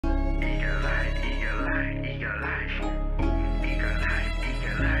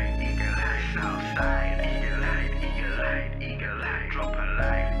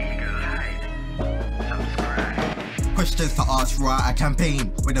questions to ask throughout a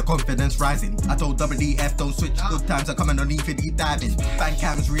campaign with the confidence rising. I told WDF don't switch, good times are coming on for deep diving. Fan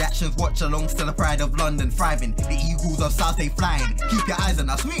cams, reactions, watch along, still the pride of London thriving. The Eagles of South, they flying. Keep your eyes on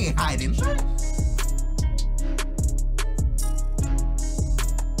us, we ain't hiding.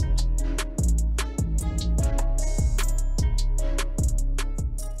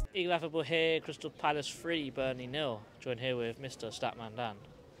 Eagle Eye Football here, Crystal Palace 3, Burnley 0. Joined here with Mr. Statman Dan.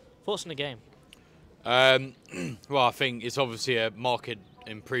 Thoughts on the game? Well, I think it's obviously a marked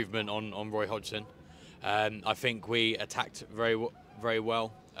improvement on Roy Hodgson. I think we attacked very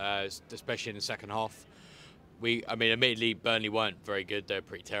well, especially in the second half. Admittedly, Burnley weren't very good; they were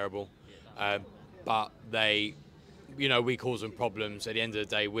pretty terrible. But they, we caused them problems. At the end of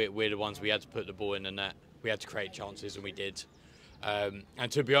the day, we're the ones we had to put the ball in the net. We had to create chances, and we did. And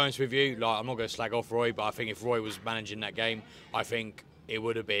to be honest with you, I'm not going to slag off Roy, but I think if Roy was managing that game, I think it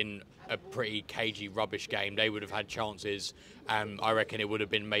would have been a pretty cagey, rubbish game. They would have had chances, and I reckon it would have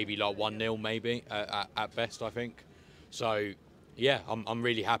been maybe like 1-0, maybe at best. I think. So, yeah, I'm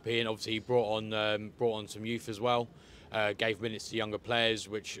really happy, and obviously he brought on some youth as well, gave minutes to younger players,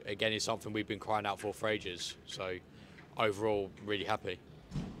 which again is something we've been crying out for ages. So, overall, really happy.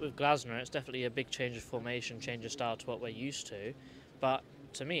 With Glasner, it's definitely a big change of formation, change of style to what we're used to. But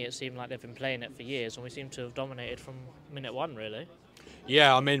to me, it seemed like they've been playing it for years, and we seem to have dominated from minute one, really.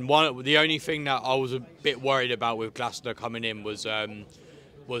 Yeah, the only thing that I was a bit worried about with Glasner coming in was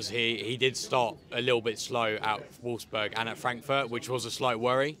he did start a little bit slow at Wolfsburg and at Frankfurt, which was a slight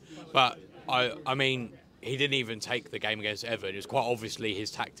worry. But he didn't even take the game against Everton. It was quite obviously his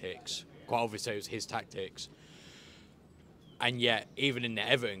tactics. And yet, even in the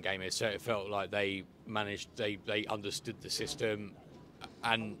Everton game, it felt like they understood the system.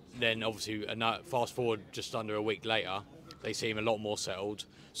 And then, obviously, fast forward just under a week later, they seem a lot more settled.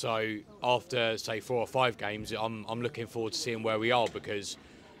 So, after, say, 4 or 5 games, I'm looking forward to seeing where we are, because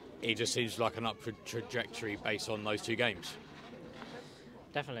it just seems like an upward trajectory based on those 2 games.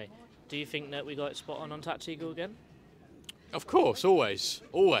 Definitely. Do you think that we got it spot on Tactical again? Of course, always.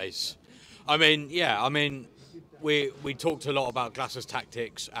 We talked a lot about Glasner's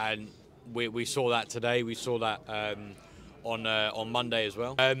tactics, and we saw that today. We saw that on Monday as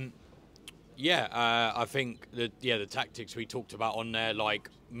well. I think the tactics we talked about on there, like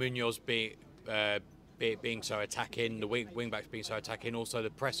Munoz being so attacking, the wing backs being so attacking, also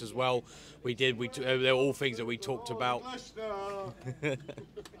the press as well. They were all things that we talked about.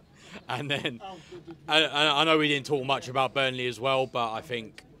 And then I know we didn't talk much about Burnley as well, but I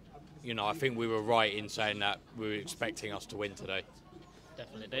think we were right in saying that we were expecting us to win today.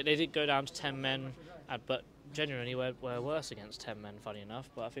 Definitely. They did go down to 10 men, but genuinely we're worse against 10 men, funny enough.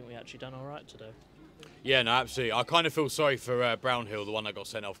 But I think we actually done all right today. Yeah, no, absolutely. I kind of feel sorry for Brownhill, the one that got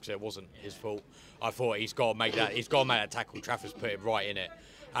sent off, because it wasn't his fault. I thought he's got to make that tackle. Trafford's put it right in it.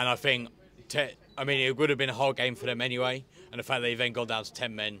 And I think, it would have been a hard game for them anyway. And the fact that they then got down to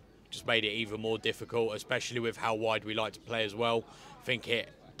 10 men just made it even more difficult, especially with how wide we like to play as well. I think it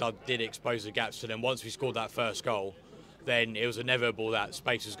did expose the gaps to them. Once we scored that first goal, then it was inevitable that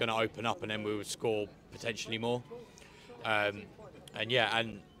space was going to open up, and then we would score potentially more.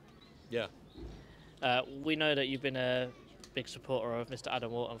 We know that you've been a big supporter of Mr.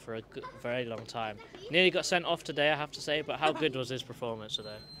 Adam Wharton for a very long time. Nearly got sent off today, I have to say, but how good was his performance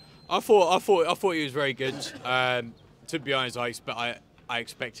today? I thought he was very good. To be honest, I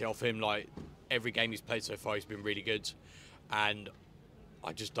expect it off him. Like, every game he's played so far, he's been really good, and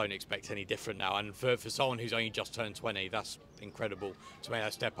I just don't expect any different now. And for someone who's only just turned 20, that's incredible to make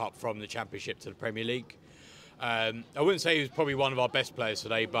that step up from the Championship to the Premier League. I wouldn't say he was probably one of our best players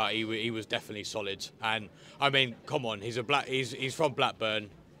today, but he was definitely solid. And come on, he's from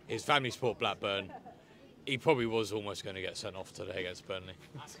Blackburn. His family support Blackburn. He probably was almost going to get sent off today against Burnley.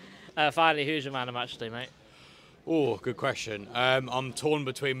 Finally, who's your man of match today, mate? Oh, good question. I'm torn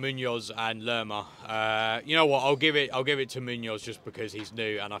between Munoz and Lerma. You know what? I'll give it to Munoz just because he's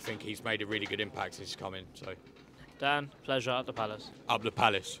new, and I think he's made a really good impact since he's come in. So, Dan, pleasure. Up the Palace. Up the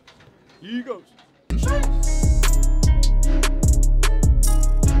Palace. Eagles.